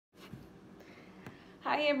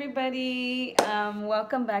Hi everybody,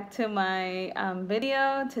 welcome back to my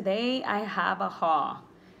video. Today I have a haul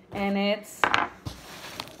and it's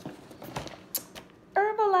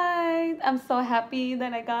Herbalife. I'm so happy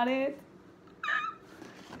that I got it.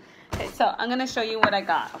 Okay, so I'm gonna show you what I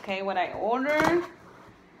got, okay, what I ordered.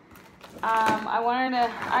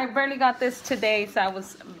 I barely got this today, so I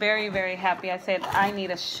was very happy. I said I need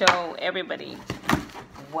to show everybody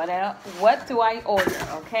what do I order,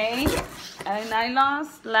 okay? And I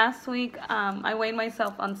lost last week. I weighed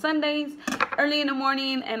myself on Sundays early in the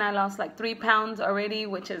morning and I lost like 3 pounds already,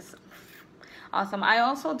 which is awesome. I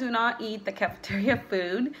also do not eat the cafeteria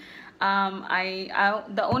food.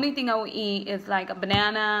 The only thing I will eat is like a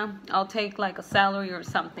banana. I'll take like a celery or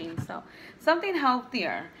something, so something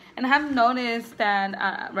healthier. And I have noticed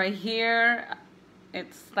that right here,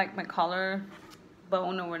 it's like my collarbone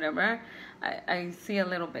or whatever. I see a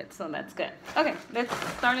little bit, so that's good. Okay, let's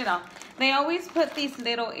start it off. They always put these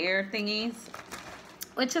little air thingies,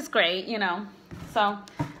 which is great, you know. So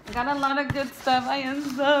I got a lot of good stuff. I am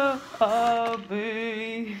so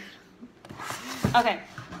happy. Okay,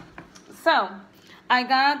 so I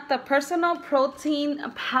got the personal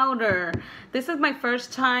protein powder. This is my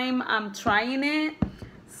first time trying it,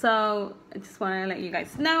 so I just want to let you guys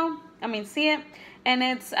see it. And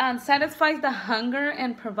it satisfies the hunger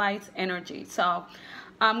and provides energy. So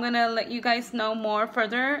I'm gonna let you guys know more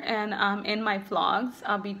further, and in my vlogs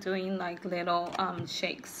I'll be doing like little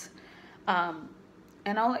shakes, and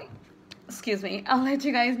I'll let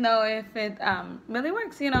you guys know if it really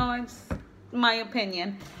works. You know, it's my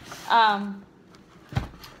opinion. And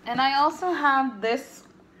I also have this,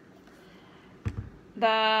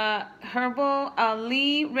 the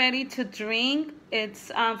Herbalife ready to drink.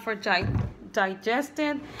 It's for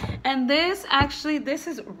digested, and this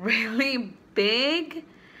is really big.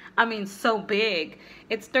 I mean, so big.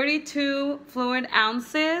 It's 32 fluid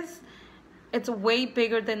ounces. It's way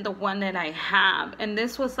bigger than the one that I have, and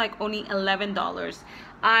this was like only $11.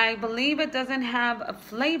 I believe it doesn't have a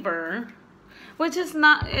flavor, which is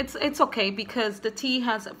not, it's okay because the tea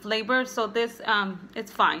has a flavor, so this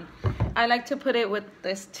it's fine. I like to put it with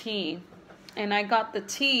this tea, and I got the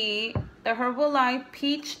tea, the Herbalife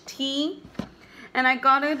peach tea, and I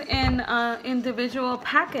got it in individual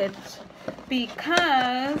package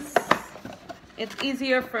because it's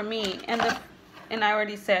easier for me, and I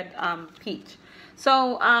already said peach.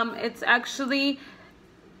 So it's actually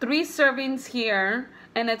 3 servings here,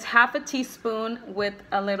 and it's half a teaspoon with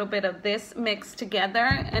a little bit of this mixed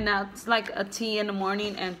together, and that's like a tea in the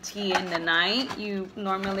morning and tea in the night. You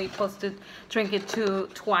normally supposed to drink it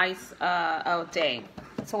twice a day,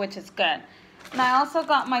 so which is good. And I also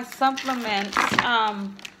got my supplements.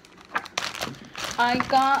 I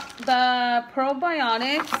got the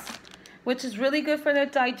probiotics, which is really good for the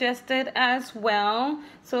digested as well.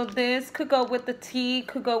 So this could go with the tea,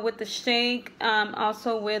 could go with the shake,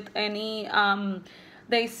 also with any,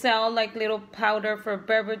 they sell like little powder for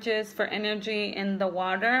beverages, for energy in the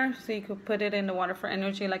water. So you could put it in the water for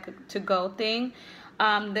energy, like a to-go thing.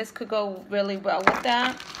 This could go really well with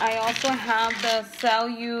that. I also have the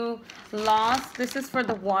cellulose. This is for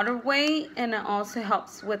the water weight, and it also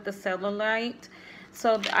helps with the cellulite.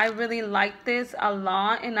 So I really like this a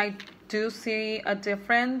lot, and I do see a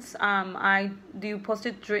difference. You're supposed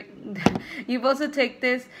to take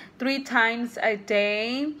this 3 times a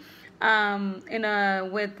day,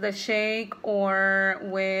 with the shake or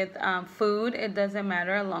with food. It doesn't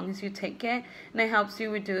matter as long as you take it, and it helps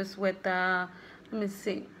you reduce with the, let me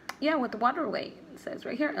see, yeah, with the water weight. It says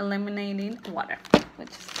right here, eliminating water,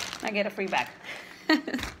 which I get a free bag.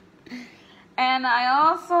 And I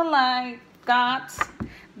also got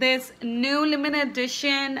this new limited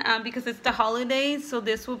edition because it's the holidays, so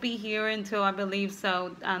this will be here until I believe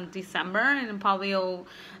so December, and probably will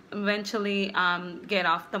eventually get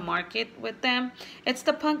off the market with them. It's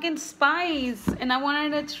the pumpkin spice, and I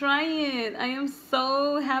wanted to try it. I am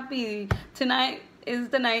so happy. Tonight is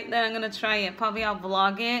the night that I'm gonna try it. Probably I'll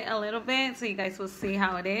vlog it a little bit so you guys will see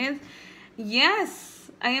how it is.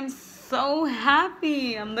 Yes, I am so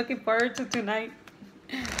happy. I'm looking forward to tonight.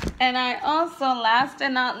 And I also, last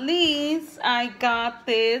and not least, I got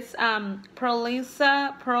this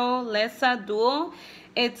Prolesa Duo.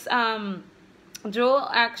 It's dual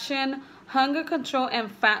action hunger control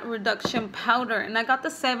and fat reduction powder, and I got the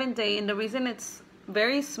 7-day, and the reason it's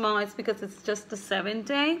very small is because it's just the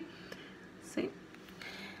 7-day. See,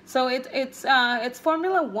 so it's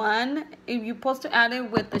Formula 1. You're supposed to add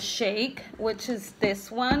it with the shake, which is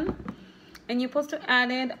this one. And you're supposed to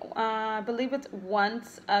add it, I believe it's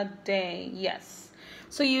once a day. Yes.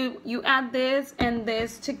 So you add this and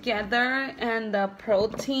this together, and the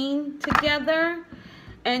protein together,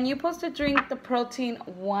 And you're supposed to drink the protein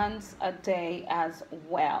once a day as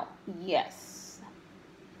well. Yes.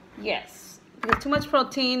 Yes. Because too much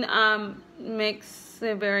protein makes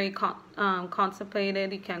it very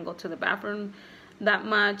constipated. You can't go to the bathroom that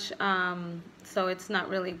much. So it's not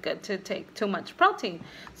really good to take too much protein.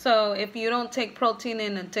 So if you don't take protein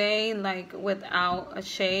in a day, like without a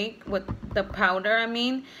shake, with the powder, I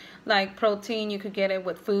mean, like protein, you could get it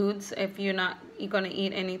with foods. If you're going to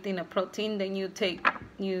eat anything of protein, then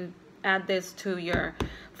you add this to your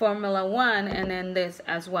Formula 1 and then this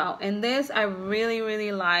as well. And this I really,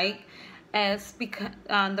 really like. As because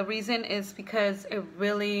the reason is because it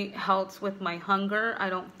really helps with my hunger. I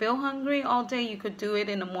don't feel hungry all day. You could do it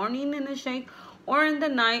in the morning in a shake or in the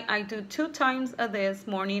night. I do 2 times of this,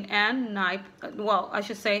 morning and night. Well, I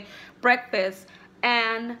should say breakfast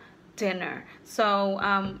and dinner. So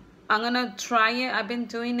I'm gonna try it. I've been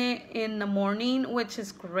doing it in the morning, which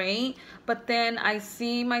is great, but then I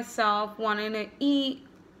see myself wanting to eat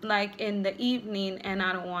like in the evening, and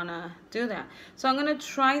I don't want to do that. So I'm gonna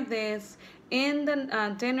try this in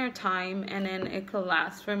the dinner time, and then it could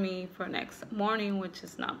last for me for next morning, which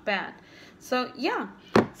is not bad. So yeah,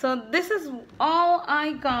 so this is all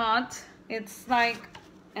I got. It's like,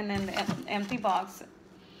 and then the empty box.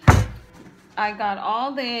 I got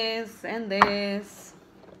all this and this,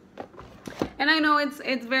 and I know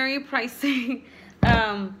it's very pricey.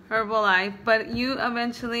 Herbalife, but you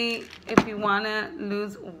eventually, if you want to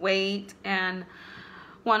lose weight and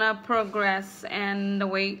want to progress and the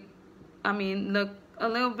weight, I mean, look a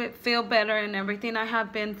little bit, feel better and everything, I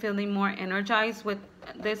have been feeling more energized with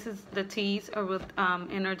this is the teas or with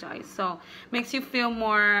energized. So makes you feel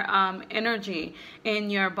more energy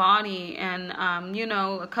in your body, and you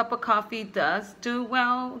know, a cup of coffee does do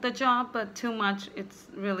well the job, but too much, it's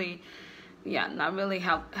really, yeah, not really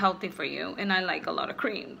healthy for you. And I like a lot of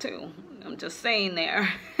cream too. I'm just saying there.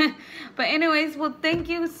 But anyways, well, thank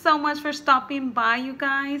you so much for stopping by, you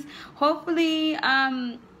guys. Hopefully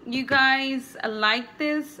you guys like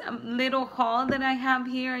this little haul that I have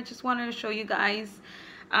here. I just wanted to show you guys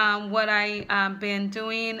what I've been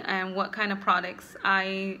doing and what kind of products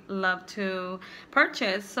I love to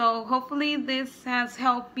purchase. So hopefully this has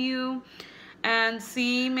helped you. And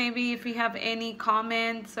see, maybe if you have any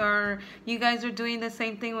comments or you guys are doing the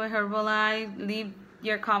same thing with Herbalife, leave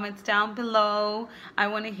your comments down below. I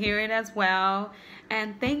want to hear it as well.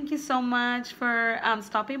 And thank you so much for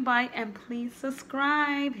stopping by, and please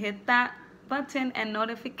subscribe, hit that button and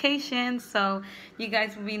notifications so you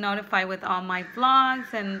guys will be notified with all my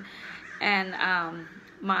vlogs and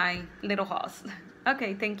my little hauls.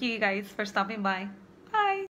 Okay, thank you guys for stopping by.